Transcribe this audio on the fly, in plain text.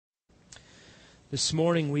This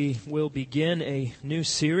morning we will begin a new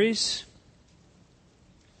series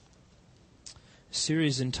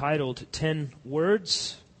entitled 10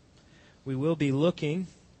 Words. We will be looking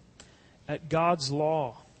at God's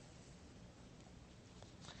law.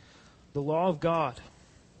 The law of God.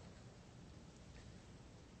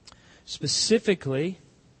 Specifically,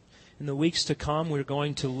 in the weeks to come, we're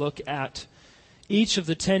going to look at each of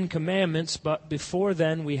the 10 commandments, but before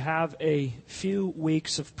then we have a few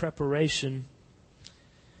weeks of preparation.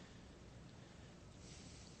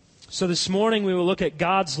 So this morning we will look at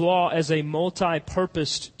God's law as a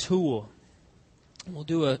multi-purposed tool. We'll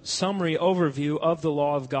do a summary overview of the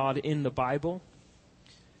law of God in the Bible.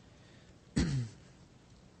 And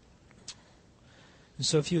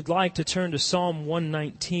so if you'd like to turn to Psalm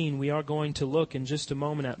 119, we are going to look in just a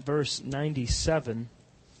moment at verse 97.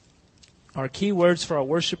 Our key words for our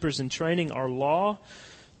worshipers in training are law,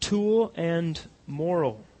 tool, and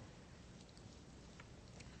moral.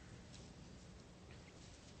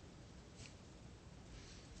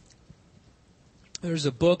 There's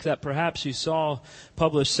a book that perhaps you saw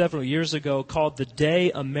published several years ago called The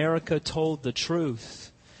Day America Told the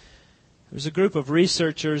Truth. There's a group of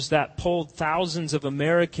researchers that polled thousands of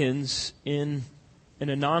Americans in an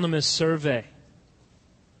anonymous survey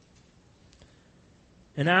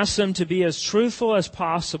and asked them to be as truthful as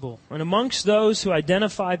possible. And amongst those who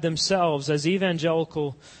identified themselves as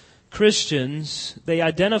evangelical Christians, they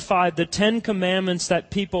identified the 10 commandments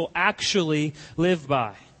that people actually live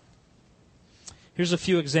by. Here's a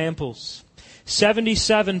few examples.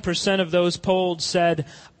 77% of those polled said,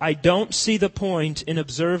 "I don't see the point in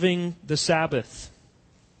observing the Sabbath."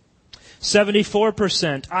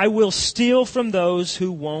 74%, "I will steal from those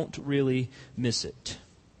who won't really miss it."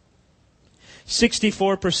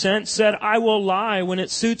 64% said, "I will lie when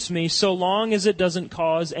it suits me so long as it doesn't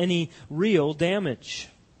cause any real damage."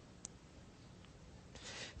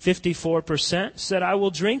 54% said, "I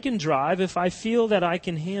will drink and drive if I feel that I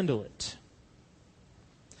can handle it."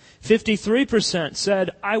 53%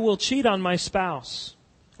 said, "I will cheat on my spouse.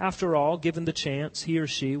 After all, given the chance, he or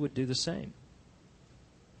she would do the same."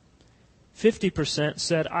 50%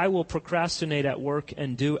 said, "I will procrastinate at work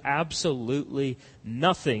and do absolutely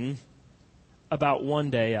nothing about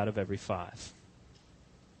one day out of every 5.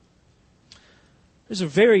 These are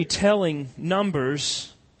very telling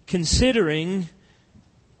numbers, considering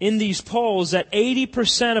in these polls that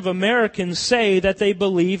 80% of Americans say that they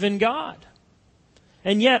believe in God.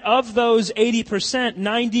 And yet, of those 80%,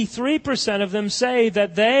 93% of them say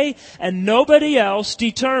that they and nobody else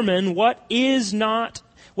determine what is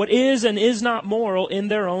and is not moral in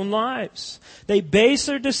their own lives. They base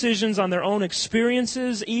their decisions on their own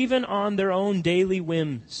experiences, even on their own daily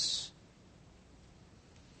whims.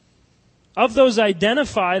 Of those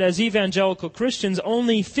identified as evangelical Christians,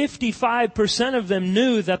 only 55% of them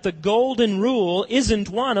knew that the golden rule isn't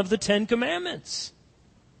one of the 10 commandments.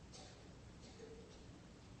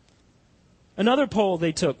 Another poll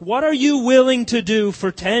they took, what are you willing to do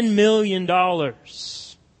for $10 million?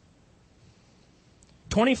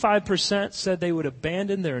 25% said they would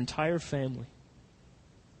abandon their entire family.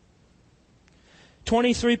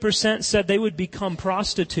 23% said they would become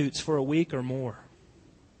prostitutes for a week or more.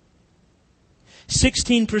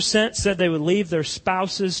 16% said they would leave their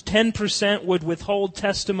spouses. 10% would withhold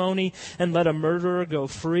testimony and let a murderer go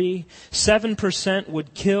free. 7%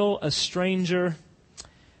 would kill a stranger.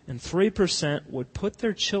 And 3% would put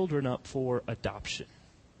their children up for adoption.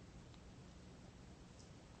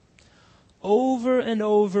 Over and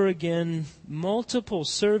over again, multiple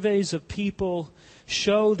surveys of people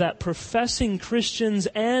show that professing Christians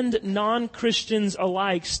and non-Christians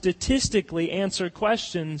alike statistically answer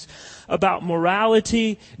questions about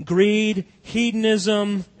morality, greed,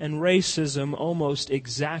 hedonism, and racism almost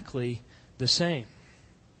exactly the same.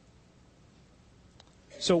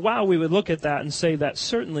 So while we would look at that and say that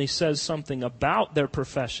certainly says something about their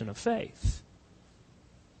profession of faith,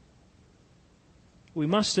 we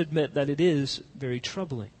must admit that it is very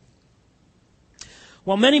troubling.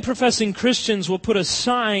 While many professing Christians will put a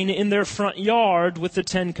sign in their front yard with the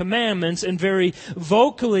 10 Commandments and very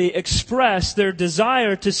vocally express their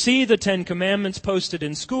desire to see the 10 Commandments posted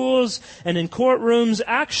in schools and in courtrooms,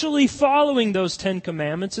 actually following those 10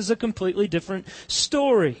 Commandments is a completely different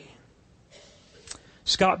story.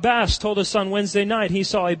 Scott Bass told us on Wednesday night he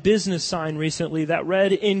saw a business sign recently that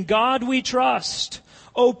read, "In God we trust,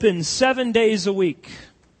 open 7 days a week."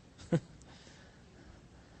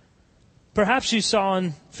 Perhaps you saw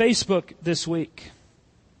on Facebook this week,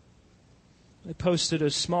 they posted a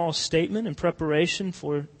small statement in preparation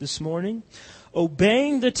for this morning.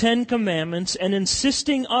 Obeying the 10 Commandments and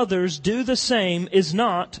insisting others do the same is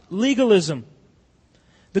not legalism.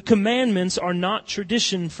 The commandments are not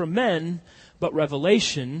tradition from men, but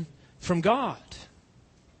revelation from God.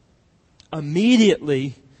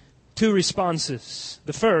 Immediately, two responses.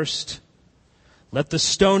 The first, let the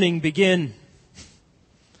stoning begin.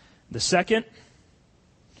 The second,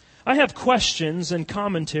 I have questions and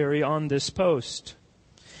commentary on this post.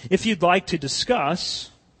 If you'd like to discuss,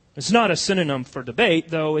 it's not a synonym for debate,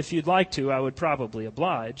 though if you'd like to, I would probably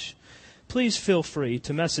oblige. Please feel free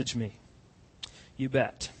to message me. You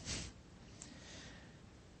bet.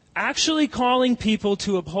 Actually calling people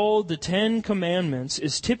to uphold the 10 Commandments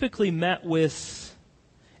is typically met with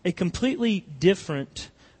a completely different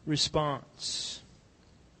response.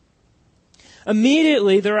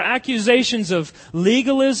 Immediately, there are accusations of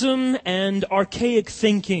legalism and archaic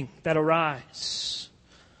thinking that arise.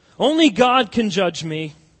 Only God can judge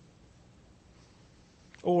me.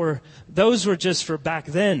 Or, those were just for back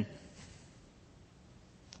then.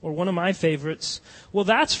 Or one of my favorites, well,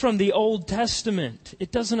 that's from the Old Testament.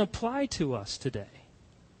 It doesn't apply to us today.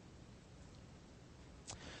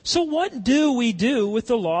 So what do we do with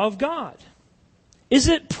the law of God? Is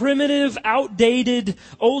it primitive, outdated,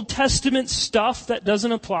 Old Testament stuff that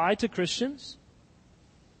doesn't apply to Christians?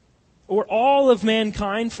 Or all of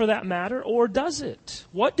mankind for that matter? Or does it?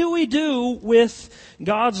 What do we do with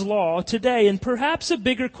God's law today? And perhaps a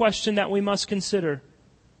bigger question that we must consider.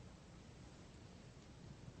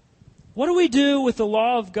 What do we do with the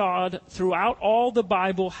law of God throughout all the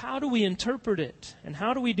Bible? How do we interpret it? And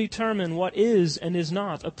how do we determine what is and is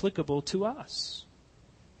not applicable to us?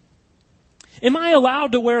 Am I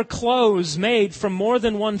allowed to wear clothes made from more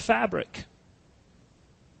than one fabric?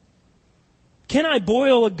 Can I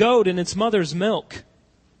boil a goat in its mother's milk?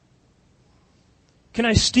 Can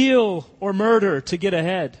I steal or murder to get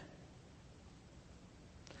ahead?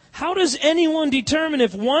 How does anyone determine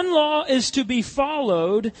if one law is to be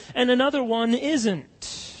followed and another one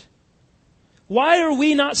isn't? Why are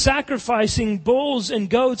we not sacrificing bulls and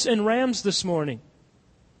goats and rams this morning?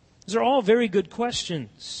 These are all very good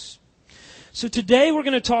questions. So today we're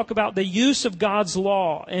going to talk about the use of God's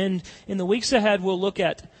law. And in the weeks ahead we'll look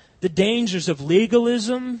at the dangers of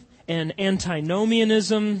legalism and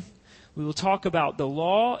antinomianism. We will talk about the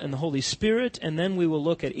law and the Holy Spirit. And then we will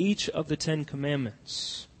look at each of the 10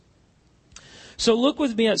 Commandments. So look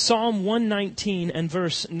with me at Psalm 119 and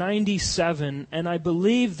verse 97, and I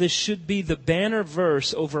believe this should be the banner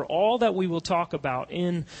verse over all that we will talk about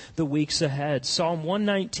in the weeks ahead. Psalm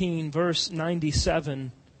 119, verse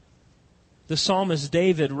 97, the psalmist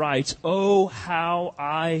David writes, "Oh, how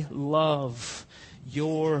I love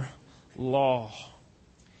your law.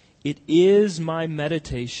 It is my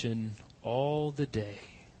meditation all the day."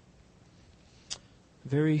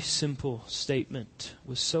 Very simple statement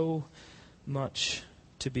with so much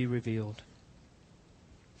to be revealed.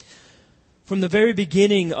 From the very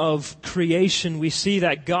beginning of creation, we see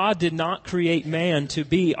that God did not create man to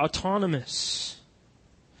be autonomous.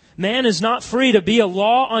 Man is not free to be a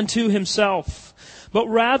law unto himself, but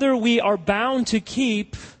rather we are bound to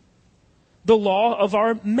keep the law of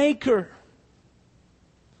our Maker.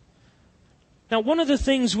 Now, one of the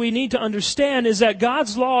things we need to understand is that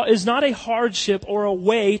God's law is not a hardship or a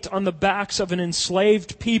weight on the backs of an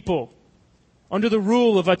enslaved people under the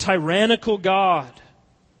rule of a tyrannical God.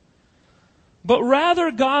 But rather,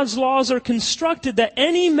 God's laws are constructed that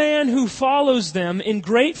any man who follows them in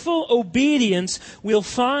grateful obedience will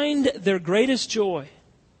find their greatest joy.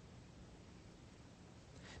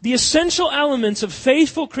 The essential elements of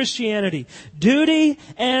faithful Christianity, duty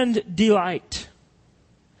and delight,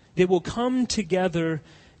 they will come together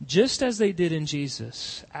just as they did in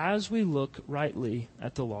Jesus as we look rightly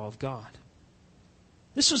at the law of God.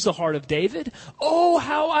 This was the heart of David. Oh,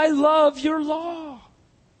 how I love your law.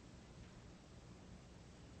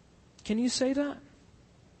 Can you say that?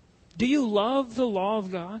 Do you love the law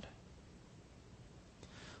of God?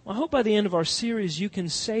 Well, I hope by the end of our series you can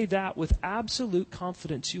say that with absolute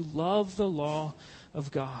confidence. You love the law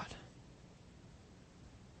of God.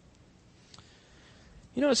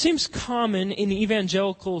 You know, it seems common in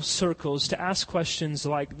evangelical circles to ask questions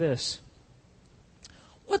like this.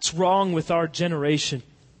 What's wrong with our generation?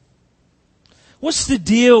 What's the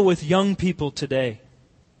deal with young people today?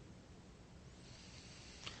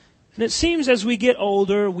 And it seems as we get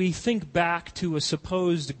older, we think back to a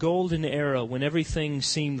supposed golden era when everything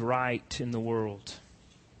seemed right in the world.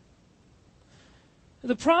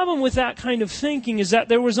 The problem with that kind of thinking is that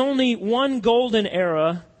there was only one golden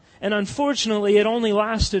era, and unfortunately it only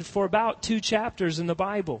lasted for about 2 chapters in the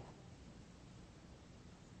Bible.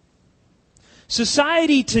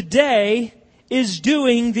 Society today is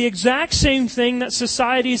doing the exact same thing that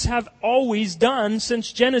societies have always done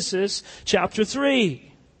since Genesis chapter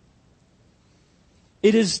 3.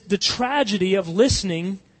 It is the tragedy of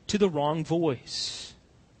listening to the wrong voice.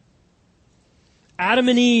 Adam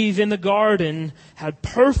and Eve in the garden had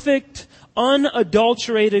perfect,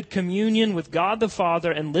 unadulterated communion with God the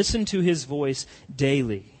Father and listened to His voice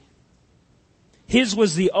daily. His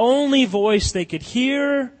was the only voice they could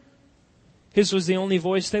hear. His was the only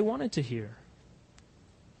voice they wanted to hear.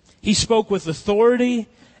 He spoke with authority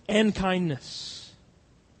and kindness.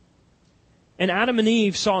 And Adam and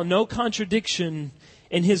Eve saw no contradiction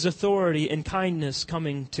in His authority and kindness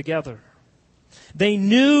coming together. They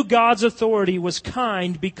knew God's authority was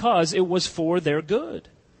kind because it was for their good.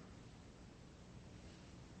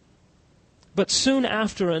 But soon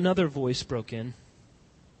after, another voice broke in.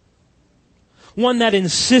 One that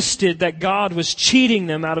insisted that God was cheating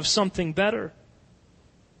them out of something better.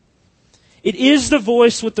 It is the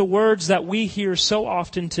voice with the words that we hear so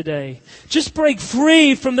often today. Just break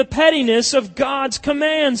free from the pettiness of God's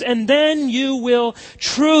commands, and then you will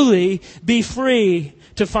truly be free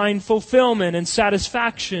to find fulfillment and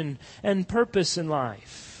satisfaction and purpose in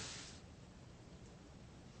life.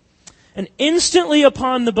 And instantly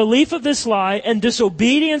upon the belief of this lie and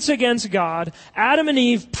disobedience against God, Adam and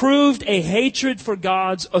Eve proved a hatred for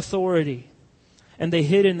God's authority. And they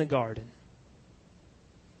hid in the garden.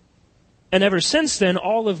 And ever since then,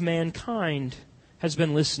 all of mankind has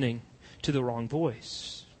been listening to the wrong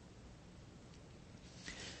voice.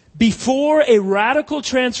 Before a radical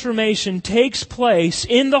transformation takes place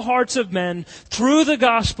in the hearts of men through the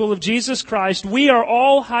gospel of Jesus Christ, we are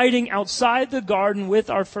all hiding outside the garden with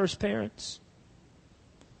our first parents.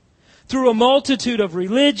 Through a multitude of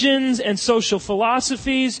religions and social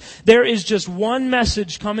philosophies, there is just one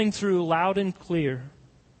message coming through loud and clear.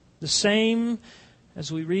 The same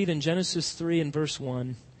as we read in Genesis 3 and verse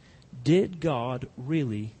 1. Did God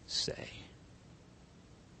really say?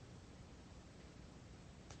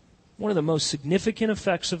 One of the most significant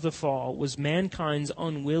effects of the fall was mankind's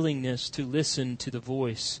unwillingness to listen to the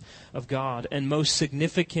voice of God. And most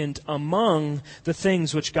significant among the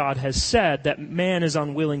things which God has said that man is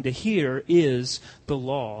unwilling to hear is the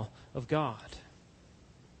law of God.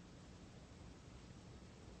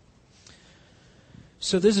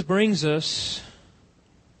 So this brings us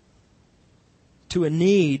to a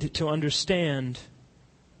need to understand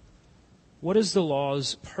what is the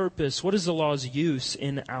law's purpose? What is the law's use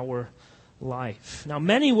in our life? Now,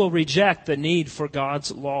 many will reject the need for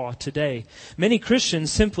God's law today. Many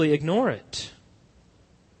Christians simply ignore it.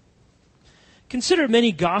 Consider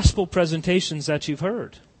many gospel presentations that you've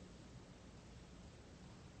heard.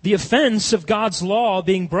 The offense of God's law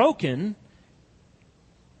being broken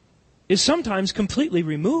is sometimes completely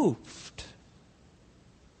removed.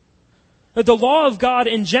 The law of God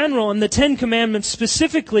in general and the Ten Commandments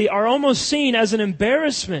specifically are almost seen as an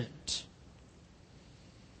embarrassment.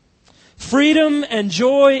 Freedom and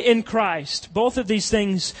joy in Christ, both of these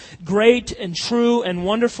things great and true and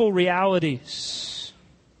wonderful realities,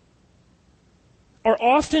 are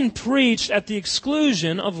often preached at the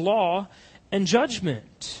exclusion of law and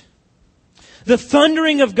judgment. The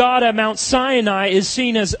thundering of God at Mount Sinai is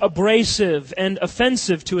seen as abrasive and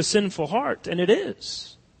offensive to a sinful heart, and it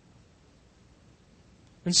is.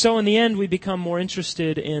 And so in the end, we become more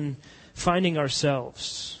interested in finding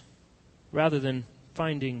ourselves rather than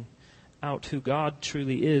finding out who God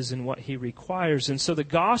truly is and what He requires. And so the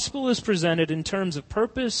gospel is presented in terms of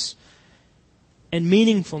purpose and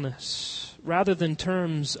meaningfulness rather than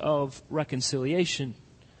terms of reconciliation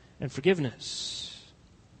and forgiveness.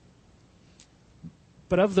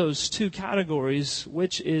 But of those two categories,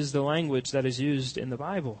 which is the language that is used in the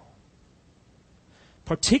Bible?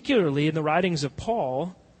 Particularly in the writings of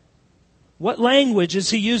Paul, what language is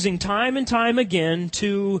he using time and time again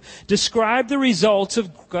to describe the results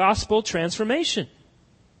of gospel transformation?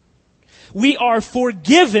 We are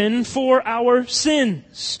forgiven for our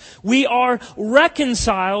sins. We are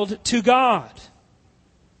reconciled to God.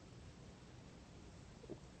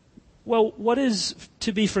 Well, what is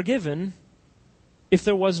to be forgiven if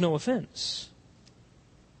there was no offense?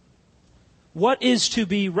 What is to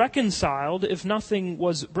be reconciled if nothing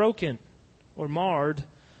was broken or marred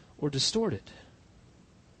or distorted?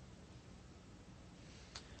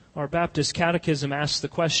 Our Baptist Catechism asks the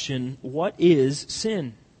question, what is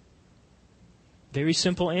sin? Very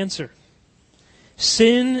simple answer.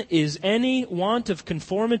 Sin is any want of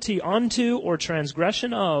conformity unto or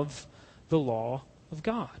transgression of the law of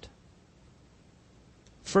God.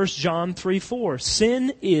 1 John 3:4,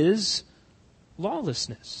 sin is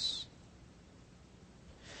lawlessness.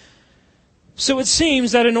 So it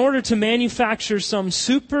seems that in order to manufacture some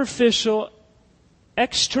superficial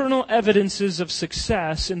external evidences of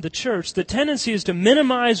success in the church, the tendency is to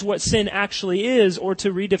minimize what sin actually is or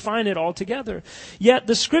to redefine it altogether. Yet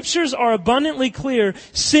the Scriptures are abundantly clear.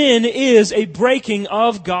 Sin is a breaking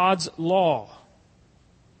of God's law.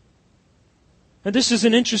 And this is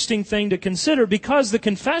an interesting thing to consider because the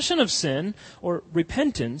confession of sin, or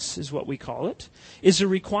repentance is what we call it, is a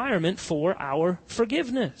requirement for our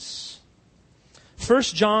forgiveness.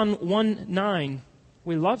 1 John 1:9,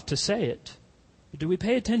 we love to say it, but do we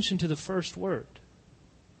pay attention to the first word?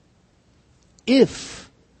 If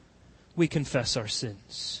we confess our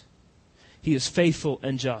sins, He is faithful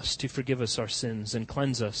and just to forgive us our sins and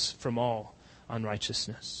cleanse us from all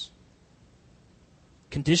unrighteousness.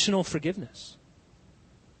 Conditional forgiveness.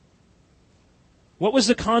 What was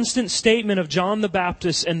the constant statement of John the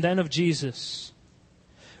Baptist and then of Jesus?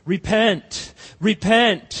 Repent,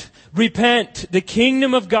 repent, repent. The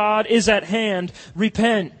kingdom of God is at hand.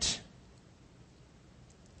 Repent.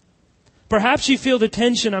 Perhaps you feel the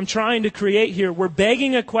tension I'm trying to create here. We're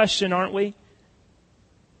begging a question, aren't we?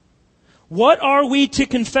 What are we to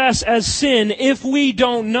confess as sin if we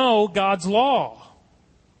don't know God's law?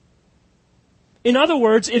 In other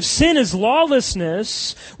words, if sin is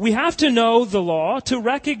lawlessness, we have to know the law to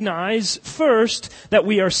recognize first that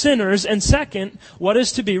we are sinners, and second, what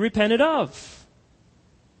is to be repented of.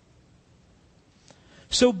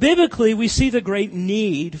 So biblically, we see the great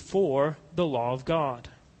need for the law of God.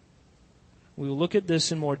 We will look at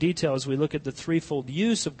this in more detail as we look at the threefold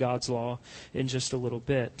use of God's law in just a little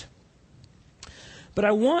bit. But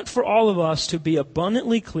I want for all of us to be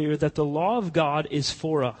abundantly clear that the law of God is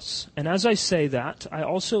for us. And as I say that, I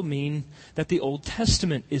also mean that the Old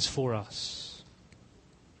Testament is for us.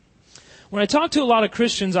 When I talk to a lot of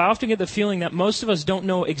Christians, I often get the feeling that most of us don't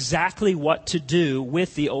know exactly what to do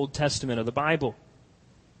with the Old Testament of the Bible.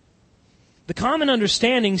 The common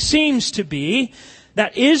understanding seems to be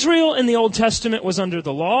that Israel in the Old Testament was under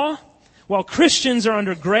the law, while Christians are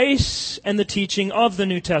under grace and the teaching of the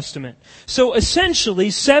New Testament. So essentially,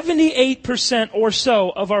 78% or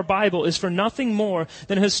so of our Bible is for nothing more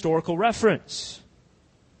than a historical reference.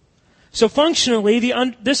 So functionally,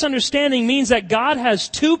 this understanding means that God has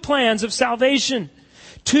two plans of salvation.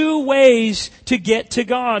 Two ways to get to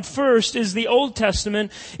God. First is the Old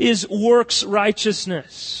Testament is works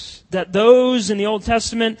righteousness. That those in the Old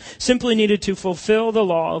Testament simply needed to fulfill the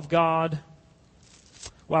law of God.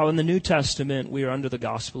 While in the New Testament, we are under the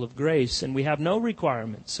gospel of grace, and we have no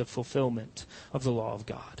requirements of fulfillment of the law of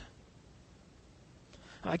God.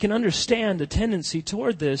 I can understand a tendency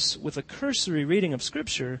toward this with a cursory reading of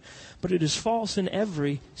Scripture, but it is false in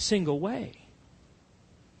every single way.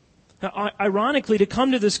 Now, ironically, to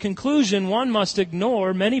come to this conclusion, one must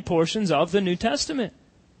ignore many portions of the New Testament.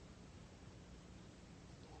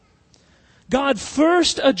 God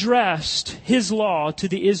first addressed His law to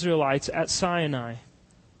the Israelites at Sinai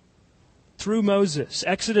through Moses.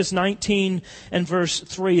 Exodus 19 and verse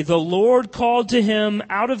 3. The Lord called to him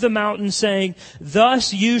out of the mountain, saying,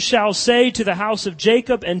 Thus you shall say to the house of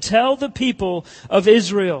Jacob, and tell the people of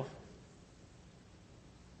Israel.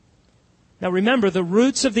 Now remember, the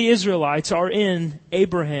roots of the Israelites are in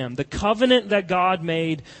Abraham, the covenant that God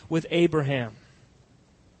made with Abraham.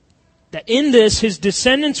 That in this, his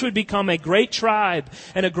descendants would become a great tribe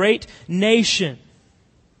and a great nation.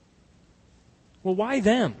 Well, why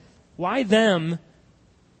them? Why them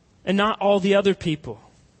and not all the other people?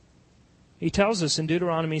 He tells us in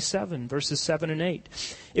Deuteronomy 7, verses 7 and 8.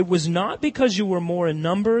 It was not because you were more in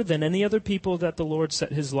number than any other people that the Lord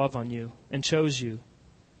set His love on you and chose you.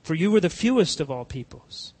 For you were the fewest of all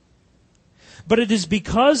peoples. But it is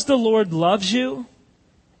because the Lord loves you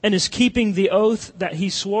and is keeping the oath that He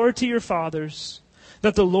swore to your fathers,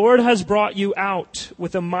 that the Lord has brought you out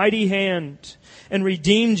with a mighty hand and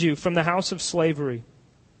redeemed you from the house of slavery,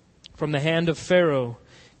 from the hand of Pharaoh,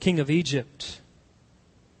 king of Egypt.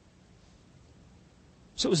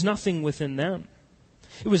 So it was nothing within them.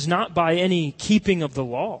 It was not by any keeping of the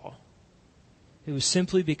law. It was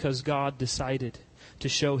simply because God decided to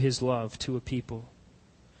show His love to a people,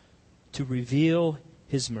 to reveal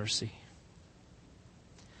His mercy.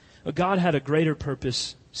 But God had a greater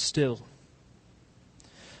purpose still.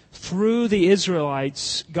 Through the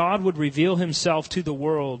Israelites, God would reveal Himself to the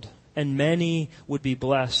world, and many would be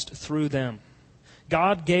blessed through them.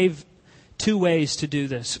 God gave two ways to do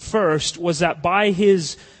this. First was that by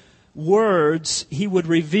His words, He would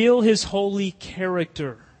reveal His holy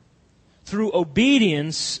character through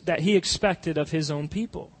obedience that He expected of His own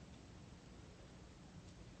people.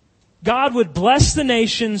 God would bless the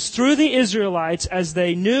nations through the Israelites as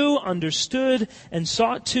they knew, understood, and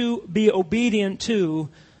sought to be obedient to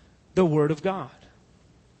the Word of God.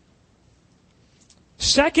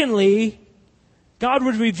 Secondly, God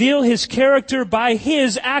would reveal His character by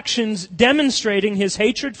His actions, demonstrating His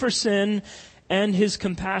hatred for sin and His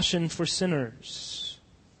compassion for sinners.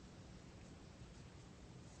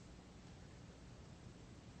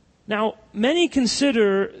 Now, many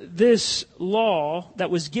consider this law that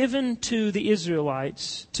was given to the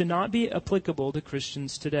Israelites to not be applicable to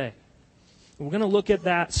Christians today. We're going to look at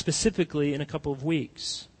that specifically in a couple of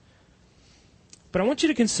weeks. But I want you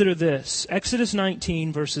to consider this. Exodus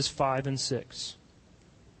 19, verses 5 and 6.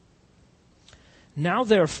 Now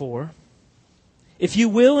therefore, if you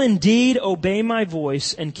will indeed obey my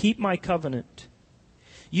voice and keep my covenant,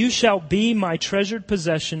 you shall be my treasured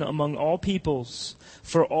possession among all peoples,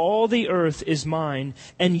 for all the earth is mine,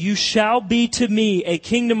 and you shall be to me a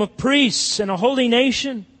kingdom of priests and a holy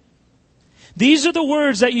nation. These are the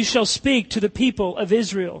words that you shall speak to the people of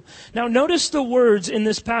Israel. Now notice the words in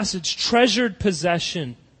this passage: treasured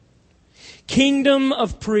possession, kingdom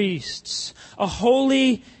of priests, a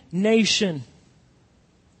holy nation.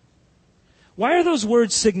 Why are those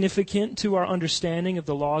words significant to our understanding of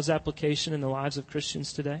the law's application in the lives of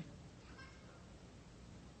Christians today?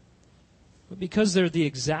 But because they're the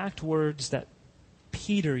exact words that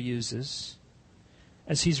Peter uses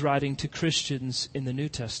as he's writing to Christians in the New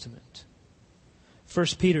Testament. 1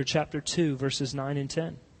 Peter chapter 2, verses 9 and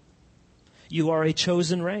 10. You are a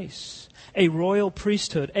chosen race, a royal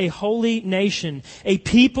priesthood, a holy nation, a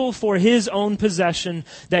people for His own possession,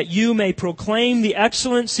 that you may proclaim the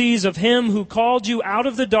excellencies of Him who called you out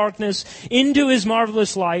of the darkness into His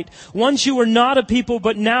marvelous light. Once you were not a people,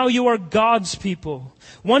 but now you are God's people.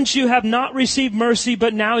 Once you have not received mercy,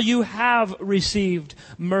 but now you have received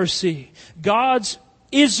mercy. God's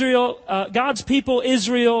people,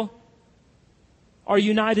 Israel, are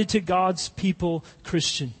united to God's people,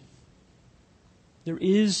 Christian. There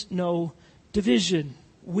is no division.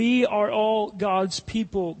 We are all God's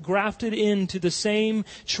people, grafted into the same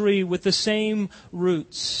tree with the same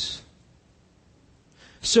roots.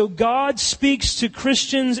 So God speaks to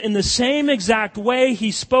Christians in the same exact way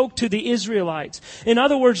He spoke to the Israelites. In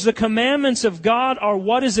other words, the commandments of God are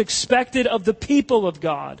what is expected of the people of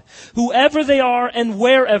God, whoever they are and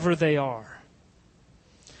wherever they are.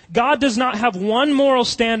 God does not have one moral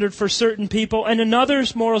standard for certain people and another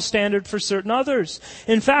moral standard for certain others.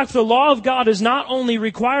 In fact, the law of God is not only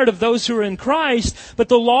required of those who are in Christ, but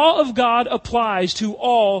the law of God applies to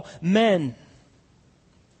all men.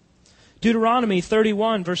 Deuteronomy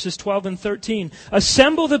 31, verses 12 and 13.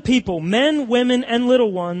 Assemble the people, men, women, and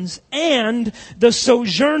little ones, and the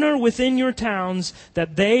sojourner within your towns,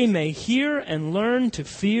 that they may hear and learn to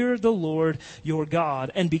fear the Lord your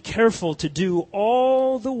God, and be careful to do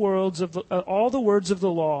all the words of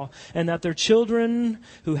the law, and that their children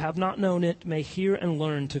who have not known it may hear and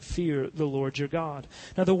learn to fear the Lord your God.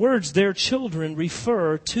 Now the words "their children"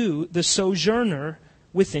 refer to the sojourner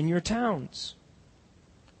within your towns.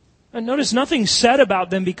 And notice nothing said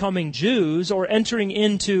about them becoming Jews or entering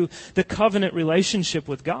into the covenant relationship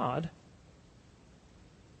with God.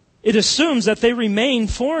 It assumes that they remain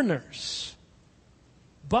foreigners.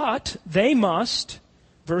 But they must,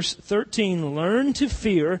 verse 13, learn to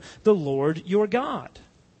fear the Lord your God.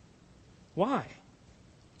 Why?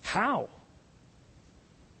 How?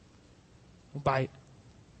 By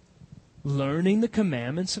learning the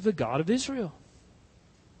commandments of the God of Israel.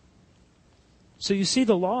 So you see,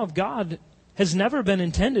 the law of God has never been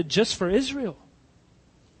intended just for Israel.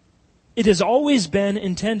 It has always been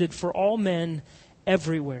intended for all men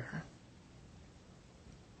everywhere.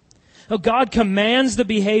 Now, God commands the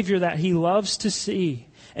behavior that He loves to see,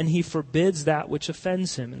 and He forbids that which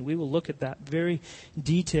offends Him. And we will look at that very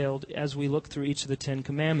detailed as we look through each of the 10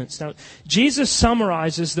 commandments. Now, Jesus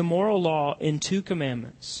summarizes the moral law in 2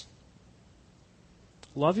 commandments.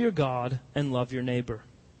 Love your God and love your neighbor.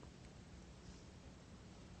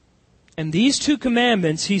 And these 2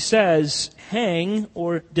 commandments, He says, hang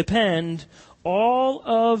or depend all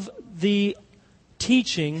of the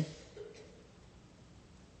teaching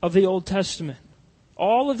of the Old Testament.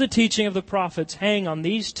 All of the teaching of the prophets hang on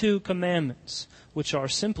these 2 commandments, which are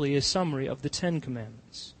simply a summary of the 10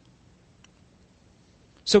 commandments.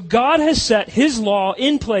 So God has set His law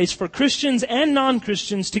in place for Christians and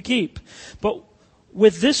non-Christians to keep, but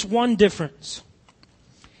with this one difference.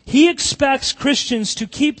 He expects Christians to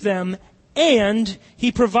keep them, and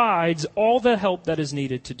He provides all the help that is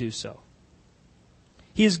needed to do so.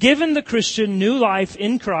 He has given the Christian new life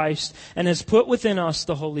in Christ and has put within us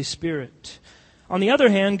the Holy Spirit. On the other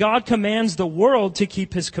hand, God commands the world to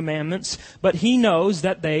keep His commandments, but He knows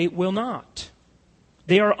that they will not.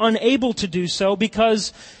 They are unable to do so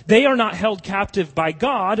because they are not held captive by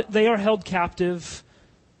God, they are held captive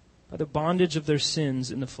by the bondage of their sins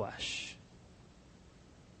in the flesh.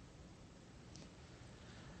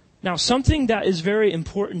 Now, something that is very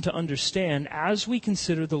important to understand as we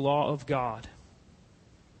consider the law of God,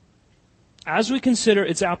 as we consider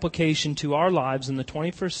its application to our lives in the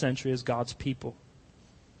 21st century as God's people,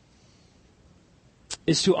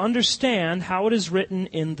 is to understand how it is written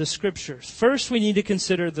in the Scriptures. First, we need to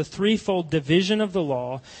consider the threefold division of the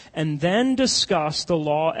law, and then discuss the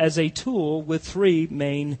law as a tool with three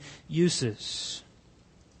main uses.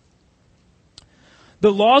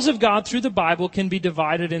 The laws of God through the Bible can be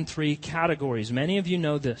divided in three categories. Many of you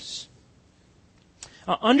know this.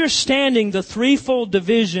 Understanding the threefold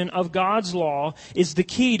division of God's law is the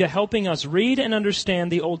key to helping us read and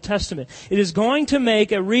understand the Old Testament. It is going to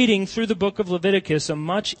make a reading through the book of Leviticus a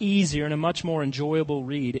much easier and a much more enjoyable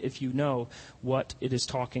read if you know what it is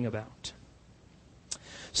talking about.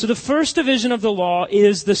 So the first division of the law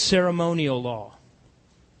is the ceremonial law.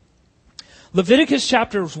 Leviticus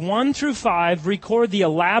chapters 1 through 5 record the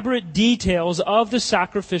elaborate details of the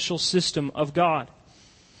sacrificial system of God.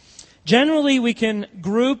 Generally, we can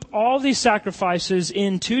group all these sacrifices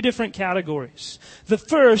in two different categories. The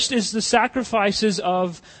first is the sacrifices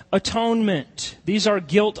of atonement. These are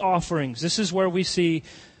guilt offerings. This is where we see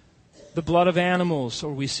the blood of animals,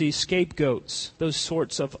 or we see scapegoats, those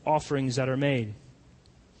sorts of offerings that are made.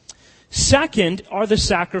 Second are the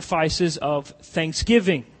sacrifices of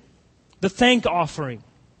thanksgiving, the thank offering,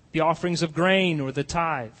 the offerings of grain or the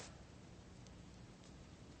tithe.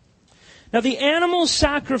 Now, the animal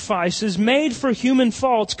sacrifices made for human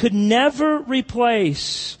faults could never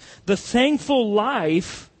replace the thankful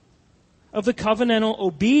life of the covenantal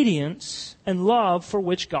obedience and love for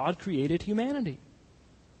which God created humanity.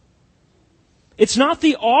 It's not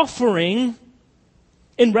the offering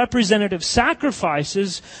in representative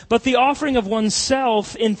sacrifices, but the offering of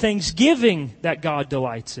oneself in thanksgiving that God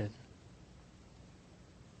delights in.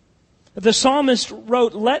 The psalmist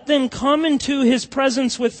wrote, "Let them come into His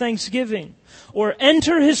presence with thanksgiving," or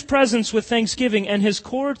 "enter His presence with thanksgiving and His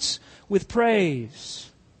courts with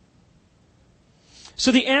praise."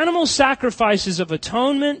 So the animal sacrifices of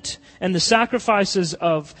atonement and the sacrifices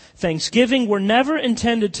of thanksgiving were never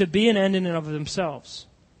intended to be an end in and of themselves.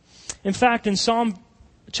 In fact, in Psalm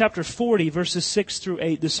chapter 40, verses 6 through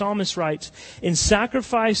 8, the psalmist writes, "In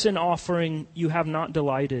sacrifice and offering you have not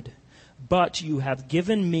delighted, but you have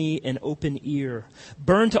given me an open ear.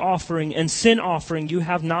 Burnt offering and sin offering you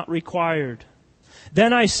have not required.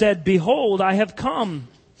 Then I said, Behold, I have come.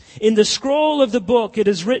 In the scroll of the book it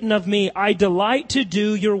is written of me, I delight to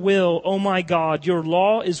do your will, O my God. Your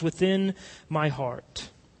law is within my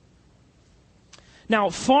heart."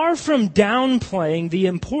 Now, far from downplaying the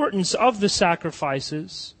importance of the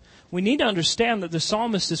sacrifices, we need to understand that the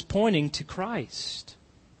psalmist is pointing to Christ,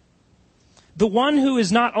 the one who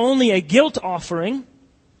is not only a guilt offering,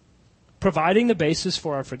 providing the basis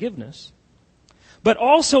for our forgiveness, but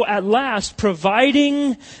also at last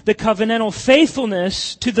providing the covenantal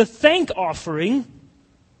faithfulness to the thank offering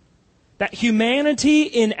that humanity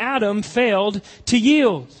in Adam failed to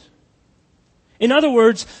yield. In other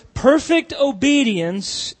words, perfect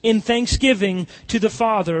obedience in thanksgiving to the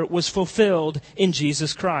Father was fulfilled in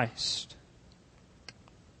Jesus Christ.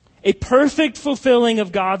 A perfect fulfilling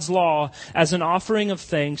of God's law as an offering of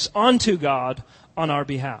thanks unto God on our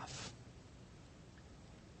behalf.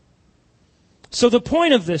 So the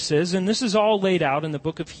point of this is, and this is all laid out in the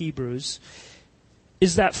book of Hebrews,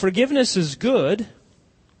 is that forgiveness is good,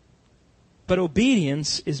 but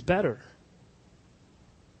obedience is better.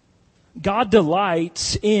 God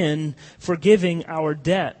delights in forgiving our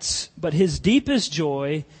debts, but His deepest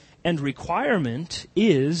joy and requirement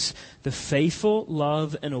is the faithful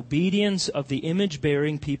love and obedience of the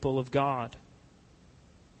image-bearing people of God.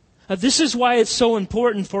 This is why it's so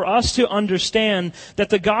important for us to understand that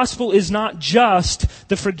the gospel is not just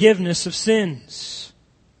the forgiveness of sins.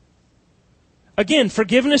 Again,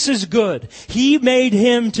 forgiveness is good. He made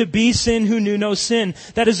Him to be sin who knew no sin.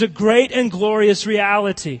 That is a great and glorious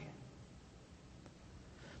reality.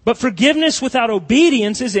 But forgiveness without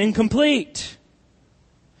obedience is incomplete.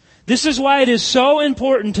 This is why it is so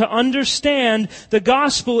important to understand the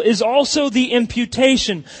gospel is also the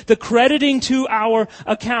imputation, the crediting to our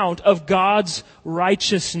account of God's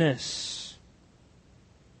righteousness.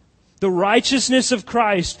 The righteousness of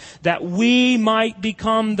Christ, that we might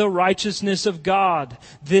become the righteousness of God.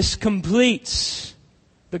 This completes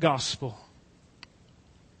the gospel.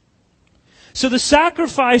 So the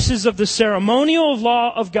sacrifices of the ceremonial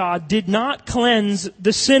law of God did not cleanse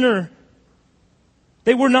the sinner.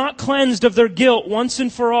 They were not cleansed of their guilt once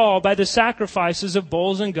and for all by the sacrifices of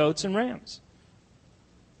bulls and goats and rams.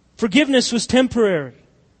 Forgiveness was temporary.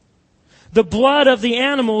 The blood of the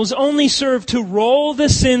animals only served to roll the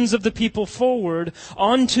sins of the people forward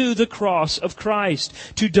onto the cross of Christ,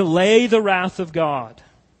 to delay the wrath of God.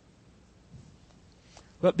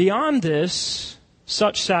 But beyond this,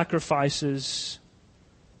 such sacrifices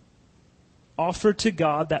offer to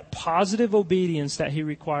God that positive obedience that He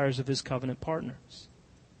requires of His covenant partners.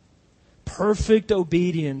 Perfect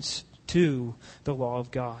obedience to the law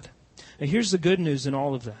of God. And here's the good news in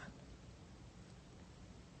all of that.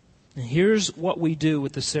 And here's what we do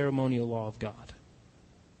with the ceremonial law of God.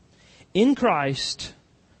 In Christ,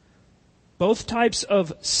 both types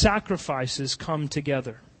of sacrifices come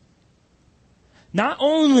together. Not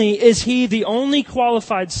only is He the only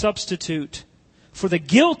qualified substitute for the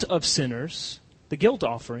guilt of sinners, the guilt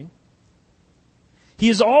offering, He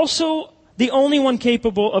is also the only one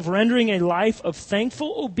capable of rendering a life of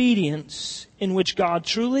thankful obedience in which God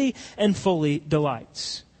truly and fully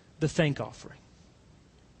delights, the thank offering.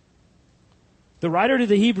 The writer to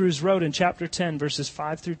the Hebrews wrote in chapter 10, verses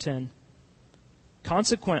 5 through 10,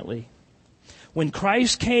 "Consequently, when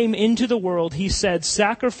Christ came into the world, He said,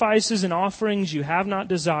 'Sacrifices and offerings you have not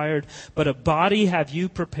desired, but a body have you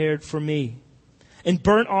prepared for me. In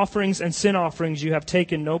burnt offerings and sin offerings you have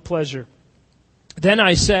taken no pleasure.' Then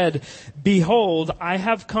I said, 'Behold, I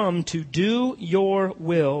have come to do your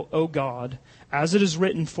will, O God, as it is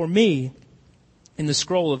written for me in the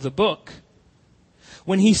scroll of the book.'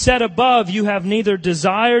 When He said above, 'You have neither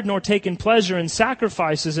desired nor taken pleasure in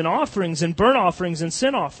sacrifices and offerings and burnt offerings and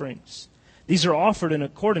sin offerings. These are offered in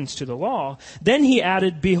accordance to the law.' Then He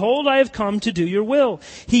added, 'Behold, I have come to do your will.'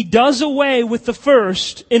 He does away with the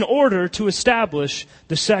first in order to establish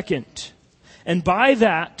the second. And by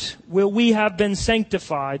that will we have been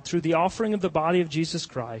sanctified through the offering of the body of Jesus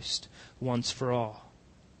Christ once for all."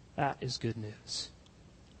 That is good news.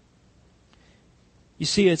 You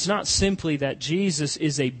see, it's not simply that Jesus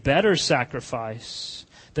is a better sacrifice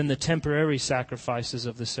than the temporary sacrifices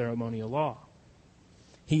of the ceremonial law.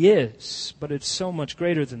 He is, but it's so much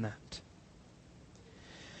greater than that.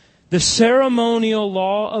 The ceremonial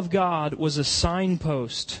law of God was a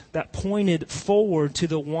signpost that pointed forward to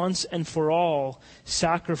the once and for all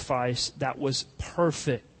sacrifice that was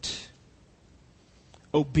perfect.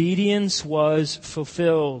 Obedience was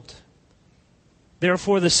fulfilled.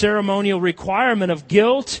 Therefore, the ceremonial requirement of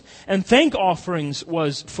guilt and thank offerings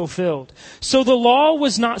was fulfilled. So the law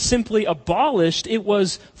was not simply abolished, it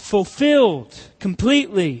was fulfilled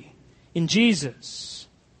completely in Jesus.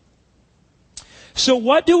 So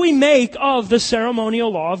what do we make of the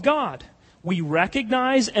ceremonial law of God? We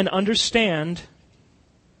recognize and understand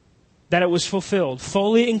that it was fulfilled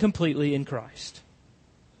fully and completely in Christ.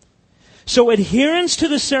 So adherence to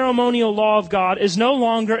the ceremonial law of God is no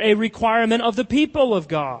longer a requirement of the people of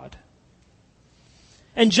God.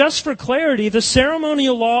 And just for clarity, the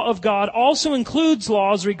ceremonial law of God also includes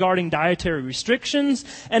laws regarding dietary restrictions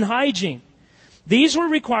and hygiene. These were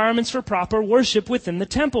requirements for proper worship within the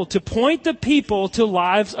temple to point the people to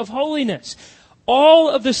lives of holiness. All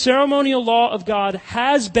of the ceremonial law of God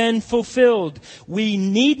has been fulfilled. We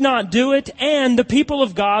need not do it, and the people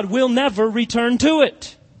of God will never return to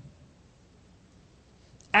it.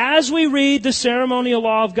 As we read the ceremonial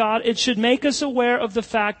law of God, it should make us aware of the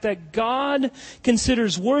fact that God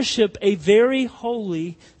considers worship a very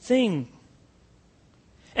holy thing.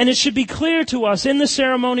 And it should be clear to us in the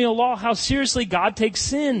ceremonial law how seriously God takes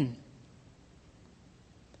sin.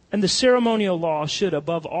 And the ceremonial law should,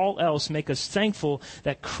 above all else, make us thankful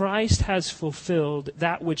that Christ has fulfilled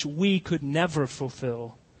that which we could never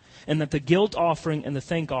fulfill, and that the guilt offering and the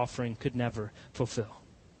thank offering could never fulfill.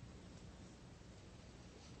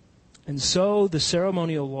 And so the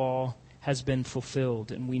ceremonial law has been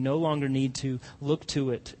fulfilled, and we no longer need to look to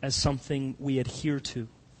it as something we adhere to.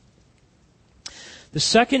 The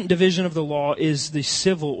second division of the law is the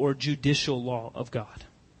civil or judicial law of God.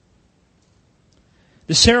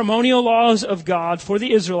 The ceremonial laws of God for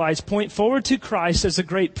the Israelites point forward to Christ as the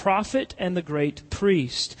great prophet and the great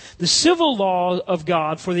priest. The civil law of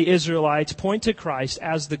God for the Israelites point to Christ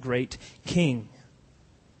as the great king.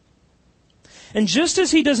 And just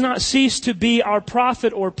as He does not cease to be our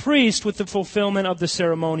prophet or priest with the fulfillment of the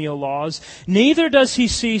ceremonial laws, neither does He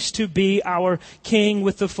cease to be our king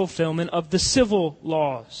with the fulfillment of the civil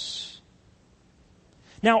laws.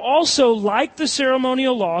 Now also, like the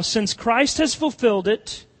ceremonial law, since Christ has fulfilled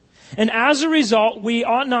it, and as a result we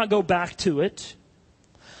ought not go back to it,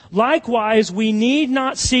 likewise we need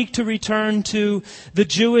not seek to return to the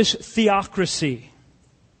Jewish theocracy.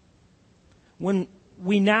 When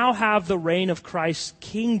we now have the reign of Christ's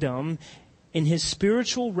kingdom in His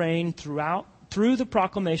spiritual reign through the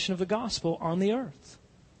proclamation of the gospel on the earth.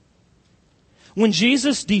 When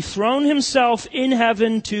Jesus dethroned himself in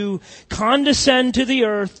heaven to condescend to the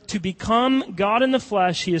earth, to become God in the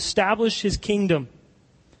flesh, he established his kingdom.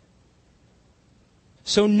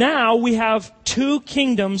 So now we have two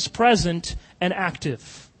kingdoms present and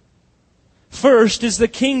active. First is the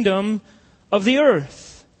kingdom of the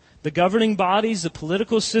earth. The governing bodies, the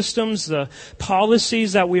political systems, the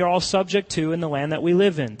policies that we are all subject to in the land that we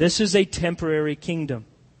live in. This is a temporary kingdom.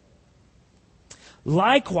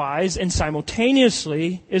 Likewise and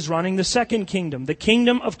simultaneously is running the second kingdom, the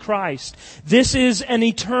kingdom of Christ. This is an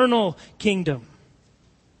eternal kingdom.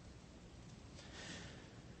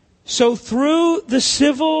 So through the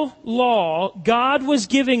civil law, God was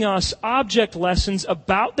giving us object lessons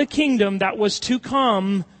about the kingdom that was to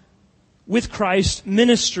come with Christ's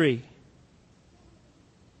ministry.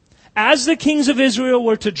 As the kings of Israel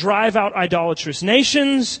were to drive out idolatrous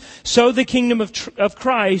nations, so the kingdom of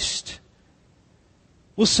Christ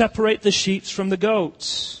will separate the sheep from the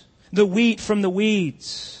goats, the wheat from the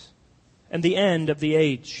weeds, and the end of the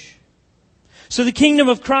age. So the kingdom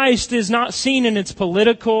of Christ is not seen in its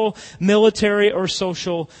political, military, or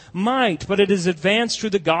social might, but it is advanced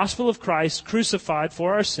through the gospel of Christ, crucified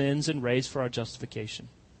for our sins and raised for our justification.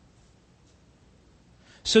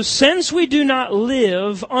 So since we do not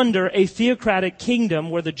live under a theocratic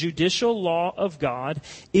kingdom where the judicial law of God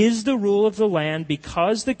is the rule of the land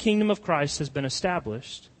because the kingdom of Christ has been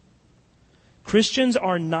established, Christians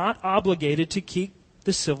are not obligated to keep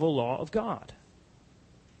the civil law of God.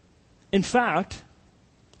 In fact,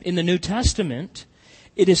 in the New Testament,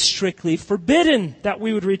 it is strictly forbidden that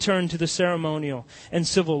we would return to the ceremonial and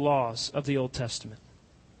civil laws of the Old Testament.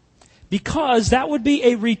 Because that would be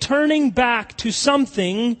a returning back to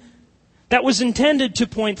something that was intended to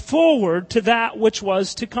point forward to that which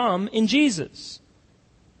was to come in Jesus.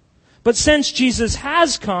 But since Jesus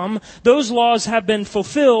has come, those laws have been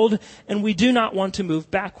fulfilled, and we do not want to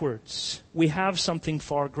move backwards. We have something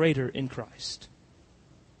far greater in Christ.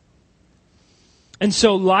 And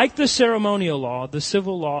so, like the ceremonial law, the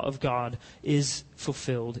civil law of God is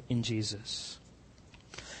fulfilled in Jesus.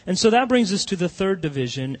 And so that brings us to the third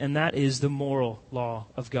division, and that is the moral law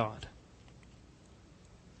of God.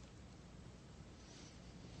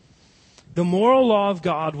 The moral law of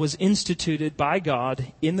God was instituted by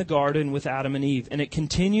God in the garden with Adam and Eve, and it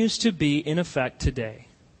continues to be in effect today.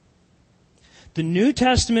 The New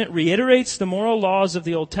Testament reiterates the moral laws of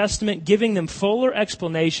the Old Testament, giving them fuller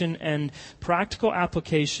explanation and practical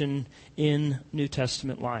application in New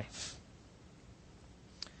Testament life.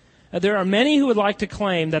 There are many who would like to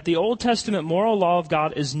claim that the Old Testament moral law of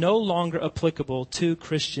God is no longer applicable to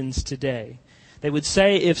Christians today. They would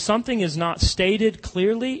say if something is not stated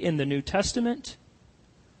clearly in the New Testament,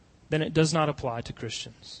 then it does not apply to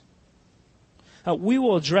Christians. We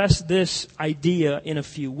will address this idea in a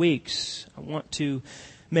few weeks. I want to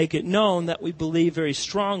make it known that we believe very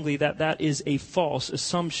strongly that that is a false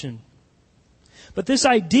assumption. But this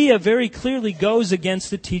idea very clearly goes against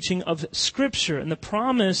the teaching of Scripture and the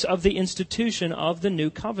promise of the institution of the new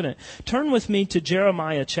covenant. Turn with me to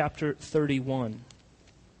Jeremiah chapter 31.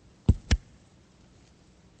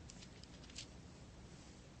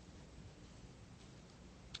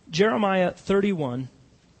 Jeremiah 31.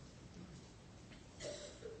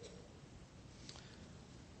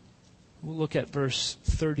 We'll look at verse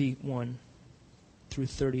 31 through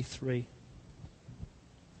 33.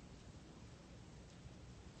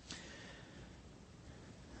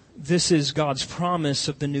 This is God's promise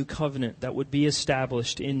of the new covenant that would be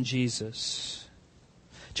established in Jesus.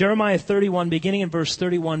 Jeremiah 31, beginning in verse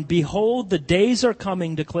 31, "Behold, the days are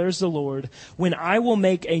coming, declares the Lord, when I will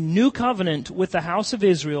make a new covenant with the house of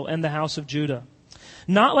Israel and the house of Judah.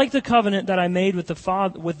 Not like the covenant that I made with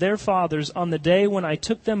their fathers on the day when I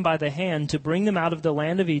took them by the hand to bring them out of the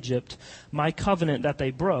land of Egypt, my covenant that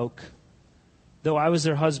they broke, though I was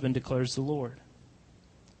their husband, declares the Lord.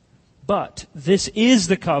 But this is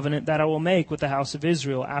the covenant that I will make with the house of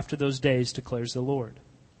Israel after those days, declares the Lord."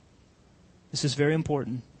 This is very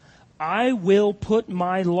important. "I will put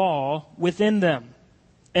my law within them,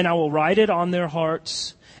 and I will write it on their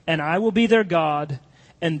hearts, and I will be their God,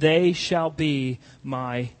 and they shall be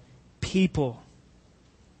my people."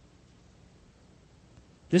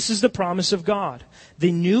 This is the promise of God.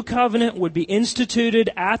 The new covenant would be instituted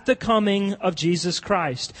at the coming of Jesus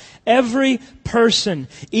Christ. Every person,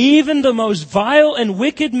 even the most vile and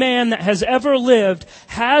wicked man that has ever lived,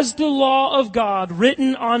 has the law of God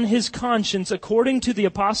written on his conscience according to the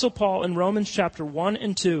Apostle Paul in Romans chapter 1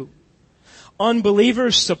 and 2.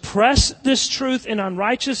 unbelievers suppress this truth in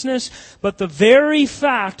unrighteousness, but the very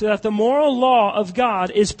fact that the moral law of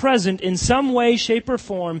God is present in some way, shape, or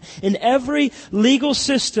form in every legal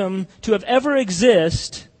system to have ever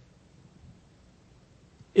existed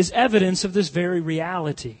is evidence of this very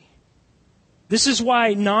reality. This is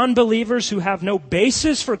why non-believers who have no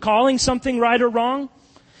basis for calling something right or wrong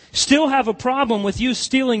still have a problem with you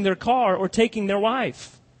stealing their car or taking their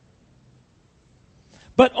wife.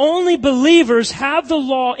 But only believers have the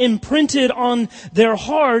law imprinted on their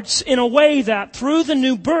hearts in a way that through the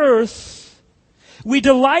new birth, we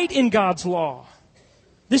delight in God's law.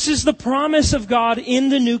 This is the promise of God in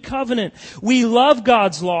the new covenant. We love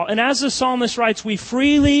God's law, and as the psalmist writes, we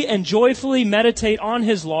freely and joyfully meditate on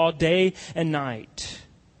His law day and night.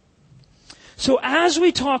 So as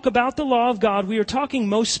we talk about the law of God, we are talking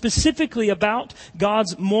most specifically about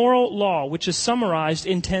God's moral law, which is summarized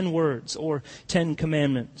in 10 words, or 10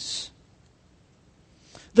 commandments.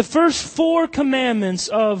 The first 4 commandments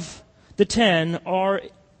of the 10 are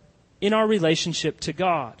in our relationship to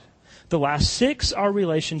God. The last 6 are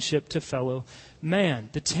relationship to fellow man.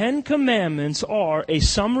 The 10 commandments are a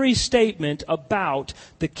summary statement about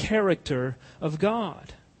the character of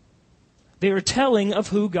God. They are telling of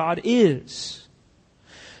who God is.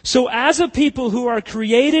 So as a people who are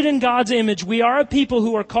created in God's image, we are a people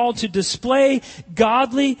who are called to display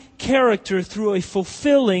godly character through a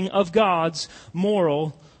fulfilling of God's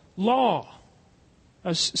moral law.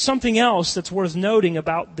 Something else that's worth noting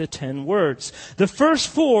about the 10 words. The first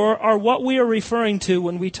 4 are what we are referring to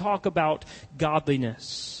when we talk about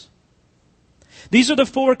godliness. These are the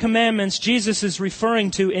 4 commandments Jesus is referring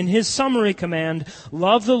to in His summary command: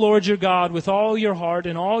 love the Lord your God with all your heart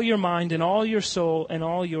and all your mind and all your soul and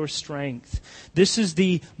all your strength. This is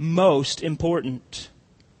the most important.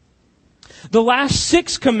 The last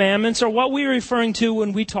 6 commandments are what we are referring to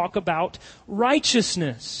when we talk about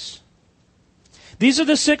righteousness. These are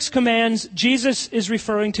the 6 commands Jesus is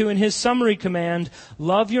referring to in His summary command: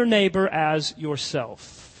 love your neighbor as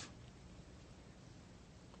yourself.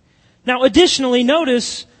 Now, additionally,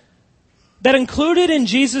 notice that included in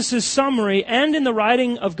Jesus' summary and in the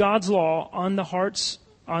writing of God's law on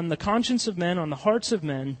the conscience of men, on the hearts of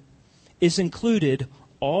men, is included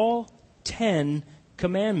all 10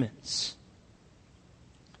 commandments.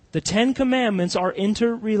 The 10 commandments are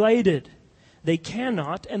interrelated. They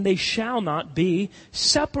cannot and they shall not be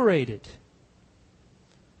separated.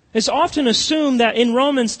 It's often assumed that in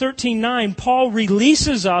Romans 13:9, Paul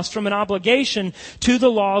releases us from an obligation to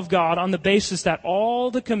the law of God on the basis that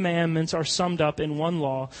all the commandments are summed up in one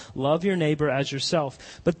law: love your neighbor as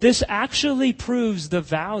yourself. But this actually proves the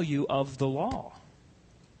value of the law,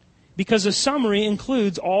 because a summary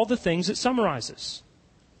includes all the things it summarizes.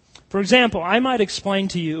 For example, I might explain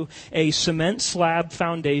to you a cement slab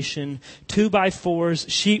foundation, 2x4s,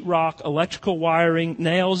 sheetrock, electrical wiring,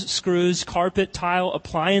 nails, screws, carpet, tile,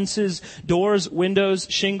 appliances, doors, windows,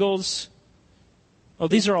 shingles. Oh,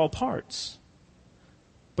 these are all parts.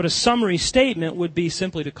 But a summary statement would be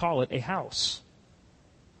simply to call it a house.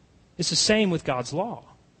 It's the same with God's law.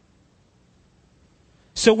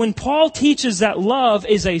 So when Paul teaches that love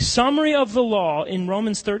is a summary of the law in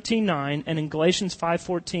Romans 13:9 and in Galatians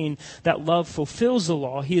 5:14, that love fulfills the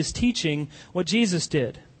law, he is teaching what Jesus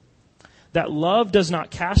did. That love does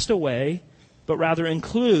not cast away, but rather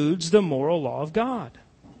includes the moral law of God.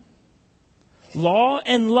 Law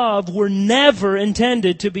and love were never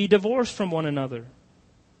intended to be divorced from one another.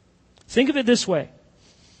 Think of it this way.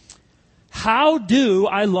 How do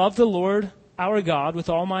I love the Lord our God with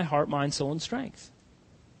all my heart, mind, soul, and strength?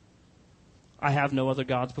 I have no other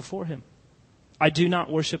gods before Him. I do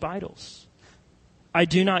not worship idols. I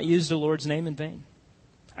do not use the Lord's name in vain.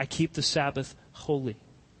 I keep the Sabbath holy.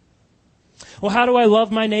 Well, how do I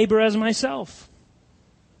love my neighbor as myself?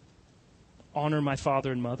 Honor my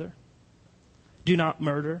father and mother. Do not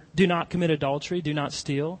murder. Do not commit adultery. Do not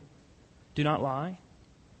steal. Do not lie.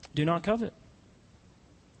 Do not covet.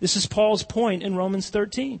 This is Paul's point in Romans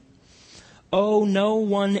 13. Owe no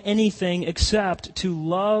one anything except to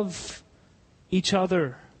love each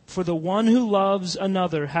other. For the one who loves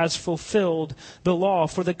another has fulfilled the law.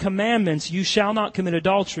 For the commandments, you shall not commit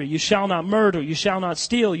adultery, you shall not murder, you shall not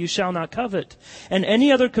steal, you shall not covet, and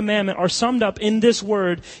any other commandment are summed up in this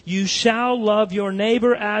word: you shall love your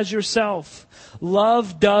neighbor as yourself.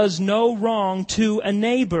 Love does no wrong to a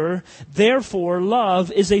neighbor. Therefore,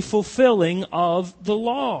 love is a fulfilling of the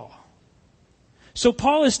law. So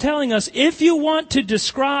Paul is telling us, if you want to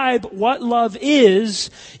describe what love is,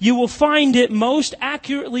 you will find it most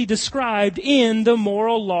accurately described in the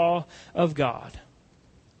moral law of God.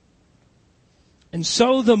 And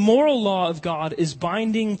so the moral law of God is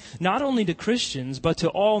binding not only to Christians, but to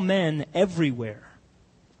all men everywhere.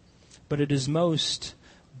 But it is most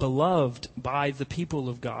beloved by the people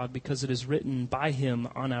of God because it is written by Him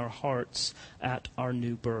on our hearts at our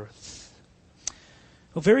new birth.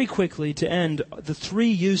 Well, very quickly, to end, the three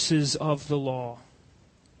uses of the law.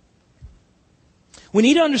 We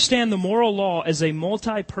need to understand the moral law as a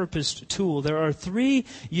multi-purposed tool. There are three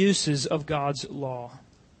uses of God's law.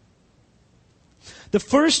 The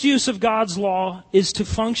first use of God's law is to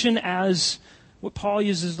function as what Paul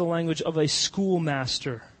uses the language of a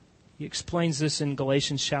schoolmaster. He explains this in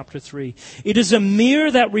Galatians chapter 3. It is a mirror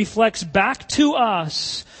that reflects back to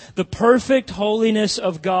us the perfect holiness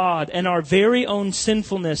of God and our very own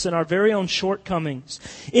sinfulness and our very own shortcomings.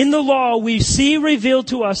 In the law, we see revealed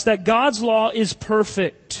to us that God's law is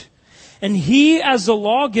perfect. And He, as the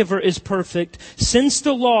lawgiver, is perfect, since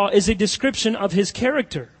the law is a description of His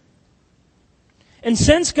character. And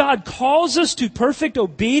since God calls us to perfect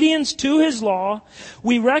obedience to His law,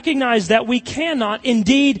 we recognize that we cannot,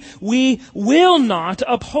 indeed, we will not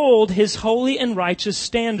uphold His holy and righteous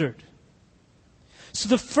standard. So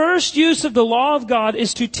the first use of the law of God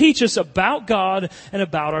is to teach us about God and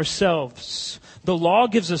about ourselves. The law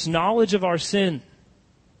gives us knowledge of our sin.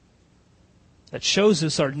 That shows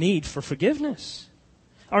us our need for forgiveness,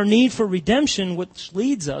 our need for redemption, which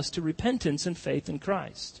leads us to repentance and faith in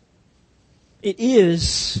Christ. It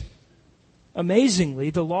is,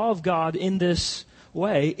 amazingly, the law of God in this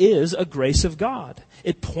way is a grace of God.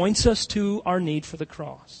 It points us to our need for the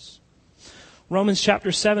cross. Romans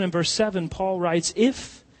chapter 7 and verse 7, Paul writes,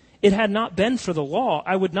 "If it had not been for the law,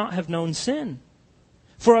 I would not have known sin.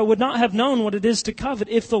 For I would not have known what it is to covet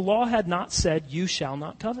if the law had not said, 'You shall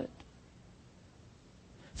not covet.'"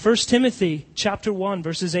 1 Timothy chapter 1,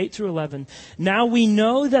 verses 8 through 11. "Now we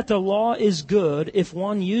know that the law is good if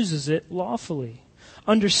one uses it lawfully.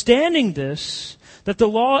 Understanding this, that the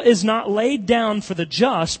law is not laid down for the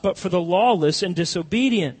just, but for the lawless and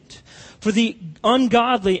disobedient, for the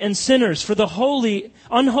ungodly and sinners, for the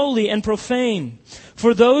unholy and profane,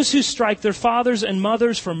 for those who strike their fathers and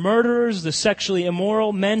mothers, for murderers, the sexually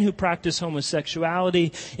immoral, men who practice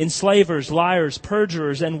homosexuality, enslavers, liars,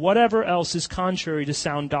 perjurers, and whatever else is contrary to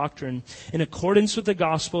sound doctrine, in accordance with the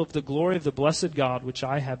gospel of the glory of the blessed God, which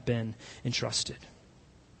I have been entrusted."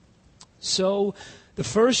 So, the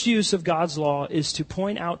first use of God's law is to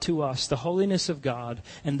point out to us the holiness of God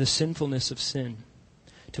and the sinfulness of sin,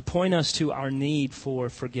 to point us to our need for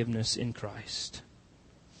forgiveness in Christ.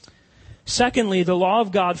 Secondly, the law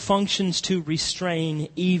of God functions to restrain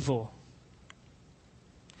evil.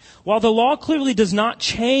 While the law clearly does not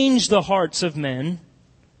change the hearts of men,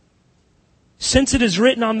 since it is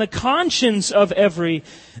written on the conscience of every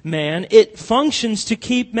man, it functions to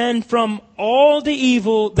keep men from all the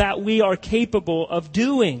evil that we are capable of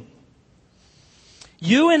doing.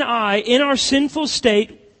 You and I, in our sinful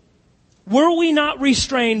state, were we not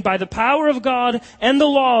restrained by the power of God and the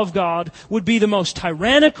law of God, would be the most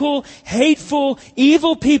tyrannical, hateful,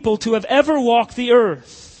 evil people to have ever walked the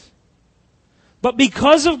earth. But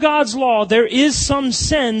because of God's law, there is some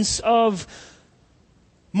sense of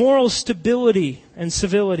moral stability and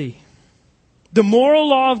civility. The moral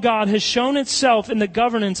law of God has shown itself in the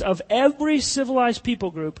governance of every civilized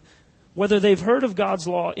people group, whether they've heard of God's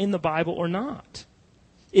law in the Bible or not.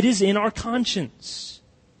 It is in our conscience.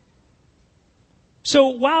 So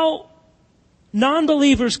while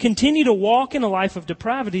non-believers continue to walk in a life of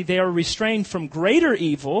depravity, they are restrained from greater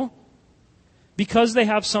evil because they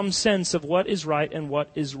have some sense of what is right and what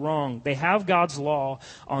is wrong. They have God's law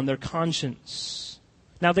on their conscience.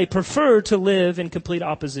 Now, they prefer to live in complete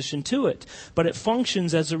opposition to it, but it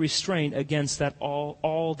functions as a restraint against that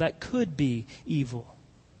all that could be evil.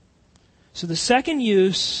 So the second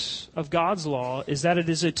use of God's law is that it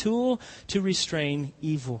is a tool to restrain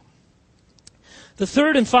evil. The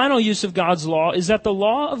third and final use of God's law is that the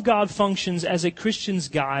law of God functions as a Christian's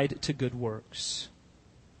guide to good works.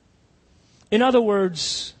 In other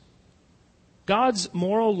words, God's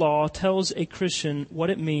moral law tells a Christian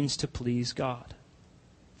what it means to please God.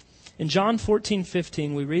 In John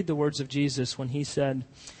 14:15, we read the words of Jesus when He said,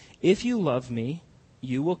 "If you love me,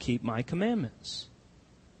 you will keep my commandments."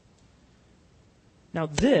 Now,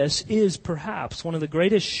 this is perhaps one of the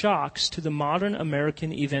greatest shocks to the modern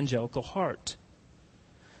American evangelical heart.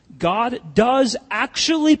 God does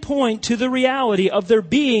actually point to the reality of there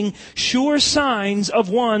being sure signs of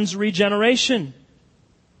one's regeneration.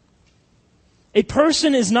 A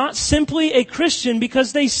person is not simply a Christian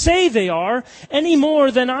because they say they are, any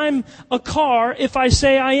more than I'm a car if I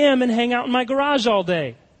say I am and hang out in my garage all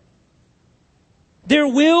day. There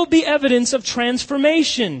will be evidence of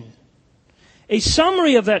transformation. A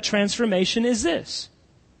summary of that transformation is this: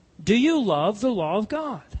 do you love the law of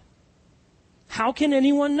God? How can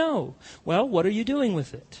anyone know? Well, what are you doing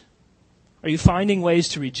with it? Are you finding ways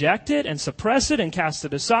to reject it and suppress it and cast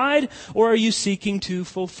it aside? Or are you seeking to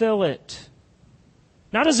fulfill it?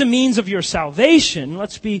 Not as a means of your salvation,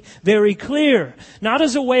 let's be very clear. Not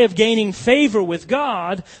as a way of gaining favor with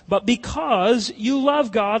God, but because you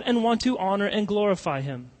love God and want to honor and glorify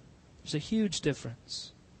Him. There's a huge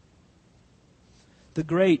difference. The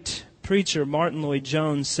great preacher Martin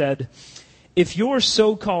Lloyd-Jones said, "If your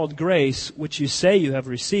so-called grace, which you say you have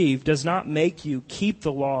received, does not make you keep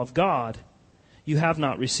the law of God, you have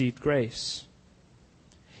not received grace.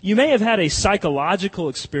 You may have had a psychological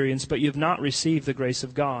experience, but you have not received the grace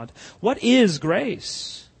of God." What is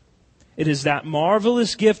grace? It is that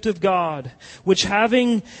marvelous gift of God, which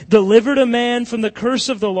having delivered a man from the curse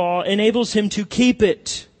of the law, enables him to keep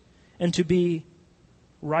it and to be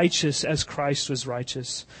righteous as Christ was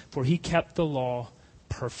righteous, for He kept the law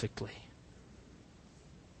perfectly.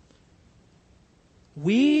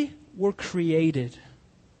 We were created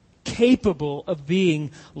capable of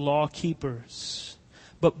being law keepers,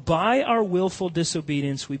 but by our willful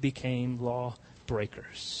disobedience we became law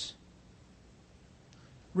breakers.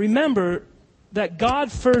 Remember that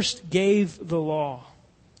God first gave the law,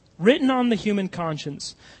 written on the human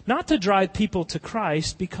conscience, not to drive people to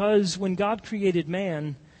Christ, because when God created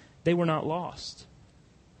man, they were not lost.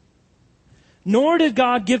 Nor did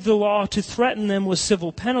God give the law to threaten them with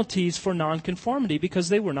civil penalties for nonconformity, because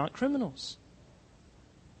they were not criminals.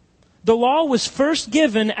 The law was first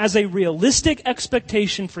given as a realistic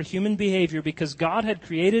expectation for human behavior, because God had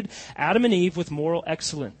created Adam and Eve with moral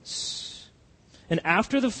excellence. And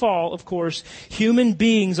after the fall, of course, human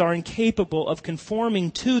beings are incapable of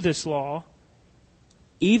conforming to this law.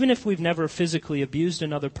 Even if we've never physically abused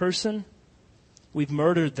another person, we've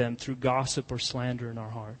murdered them through gossip or slander in our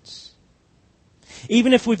hearts.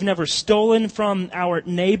 Even if we've never stolen from our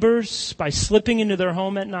neighbors by slipping into their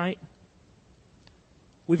home at night,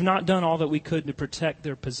 we've not done all that we could to protect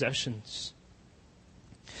their possessions.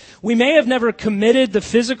 We may have never committed the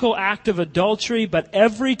physical act of adultery, but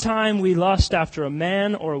every time we lust after a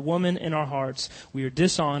man or a woman in our hearts, we are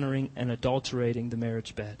dishonoring and adulterating the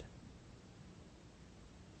marriage bed.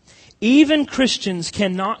 Even Christians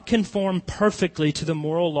cannot conform perfectly to the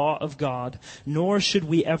moral law of God, nor should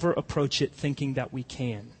we ever approach it thinking that we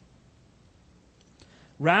can.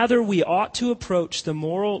 Rather, we ought to approach the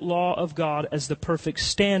moral law of God as the perfect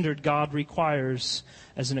standard God requires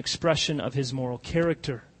as an expression of His moral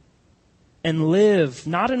character. And live,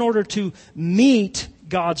 not in order to meet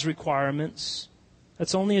God's requirements,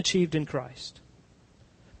 that's only achieved in Christ,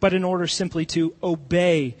 but in order simply to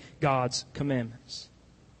obey God's commandments.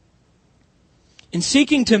 In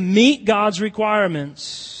seeking to meet God's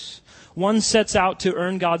requirements, one sets out to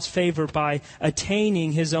earn God's favor by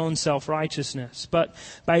attaining his own self-righteousness. But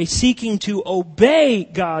by seeking to obey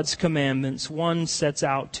God's commandments, one sets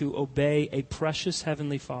out to obey a precious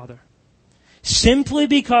Heavenly Father, simply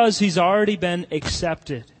because He's already been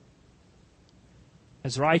accepted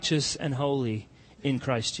as righteous and holy in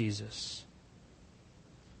Christ Jesus.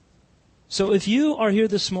 So if you are here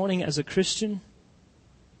this morning as a Christian,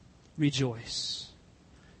 rejoice.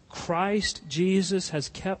 Christ Jesus has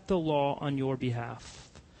kept the law on your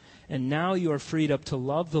behalf. And now you are freed up to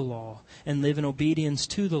love the law and live in obedience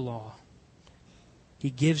to the law.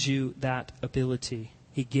 He gives you that ability.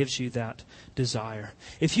 He gives you that desire.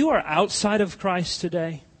 If you are outside of Christ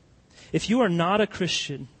today, if you are not a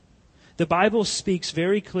Christian, the Bible speaks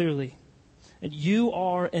very clearly that you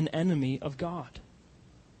are an enemy of God.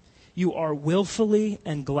 You are willfully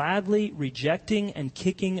and gladly rejecting and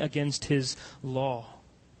kicking against His law.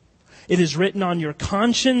 It is written on your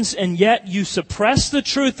conscience, and yet you suppress the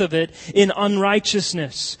truth of it in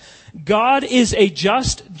unrighteousness. God is a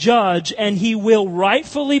just judge, and He will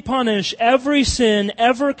rightfully punish every sin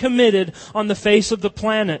ever committed on the face of the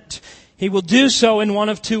planet. He will do so in one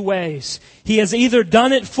of two ways. He has either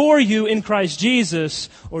done it for you in Christ Jesus,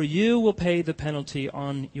 or you will pay the penalty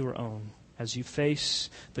on your own as you face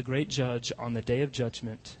the great judge on the day of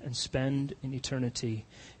judgment and spend an eternity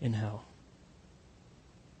in hell.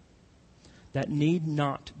 That need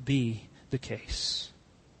not be the case.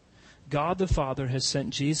 God the Father has sent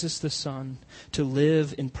Jesus the Son to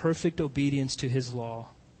live in perfect obedience to His law,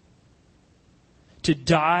 to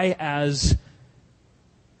die as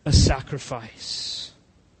a sacrifice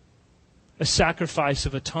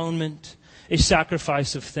of atonement, a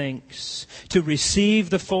sacrifice of thanks, to receive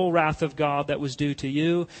the full wrath of God that was due to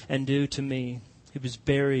you and due to me. He was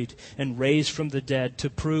buried and raised from the dead to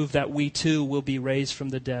prove that we too will be raised from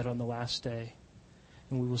the dead on the last day.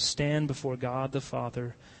 And we will stand before God the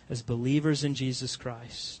Father as believers in Jesus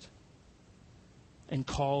Christ and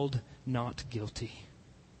called not guilty,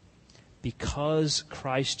 because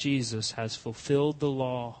Christ Jesus has fulfilled the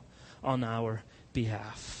law on our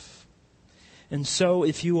behalf. And so,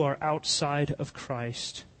 if you are outside of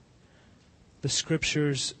Christ, the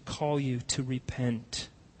Scriptures call you to repent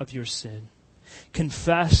of your sin.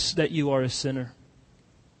 Confess that you are a sinner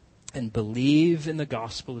and believe in the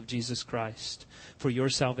gospel of Jesus Christ for your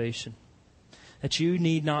salvation. That you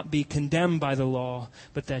need not be condemned by the law,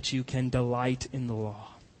 but that you can delight in the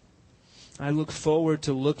law. I look forward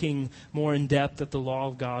to looking more in depth at the law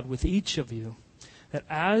of God with each of you. That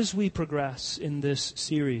as we progress in this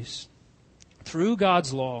series, through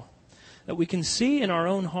God's law, that we can see in our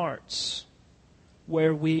own hearts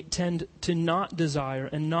where we tend to not desire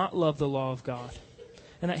and not love the law of God.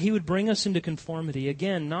 And that He would bring us into conformity,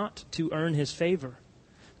 again, not to earn His favor,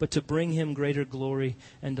 but to bring Him greater glory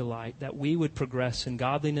and delight. That we would progress in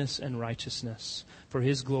godliness and righteousness for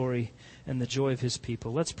His glory and the joy of His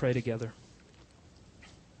people. Let's pray together.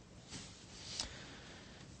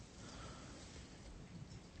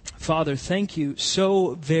 Father, thank you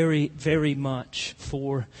so very, very much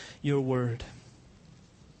for your word.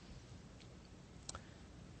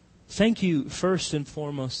 Thank you first and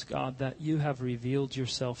foremost, God, that you have revealed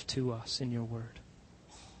yourself to us in your word.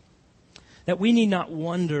 That we need not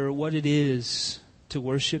wonder what it is to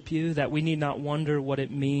worship you, that we need not wonder what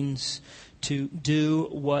it means to do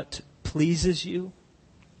what pleases you,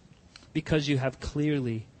 because you have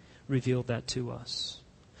clearly revealed that to us.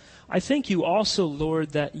 I thank you also,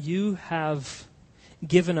 Lord, that you have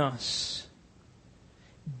given us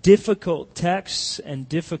difficult texts and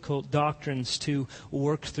difficult doctrines to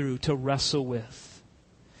work through, to wrestle with.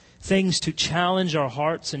 Things to challenge our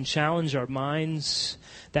hearts and challenge our minds,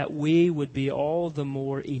 that we would be all the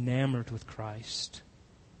more enamored with Christ.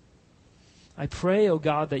 I pray, O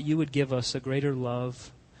God, that you would give us a greater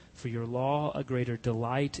love for your law, a greater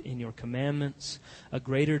delight in your commandments, a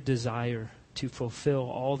greater desire to fulfill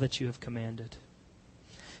all that you have commanded.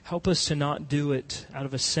 Help us to not do it out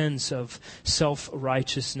of a sense of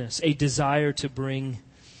self-righteousness, a desire to bring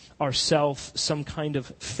ourselves some kind of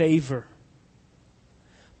favor,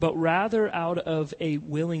 but rather out of a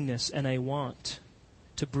willingness and a want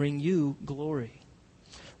to bring you glory.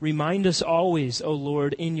 Remind us always, O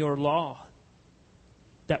Lord, in your law,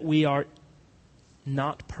 that we are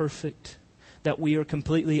not perfect, that we are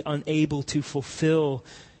completely unable to fulfill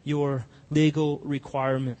your legal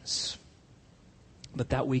requirements, but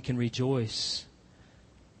that we can rejoice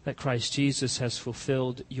that Christ Jesus has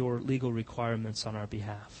fulfilled your legal requirements on our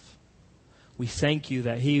behalf. We thank you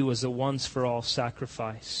that He was a once-for-all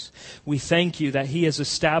sacrifice. We thank you that He has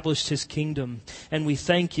established His kingdom. And we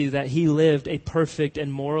thank you that He lived a perfect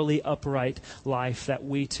and morally upright life, that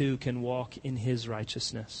we too can walk in His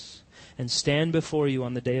righteousness and stand before you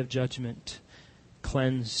on the day of judgment,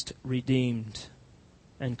 cleansed, redeemed,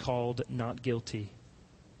 and called not guilty.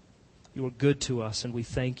 You are good to us, and we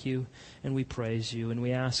thank you, and we praise you, and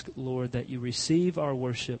we ask, Lord, that you receive our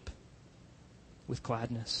worship with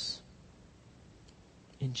gladness.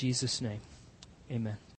 In Jesus' name, amen.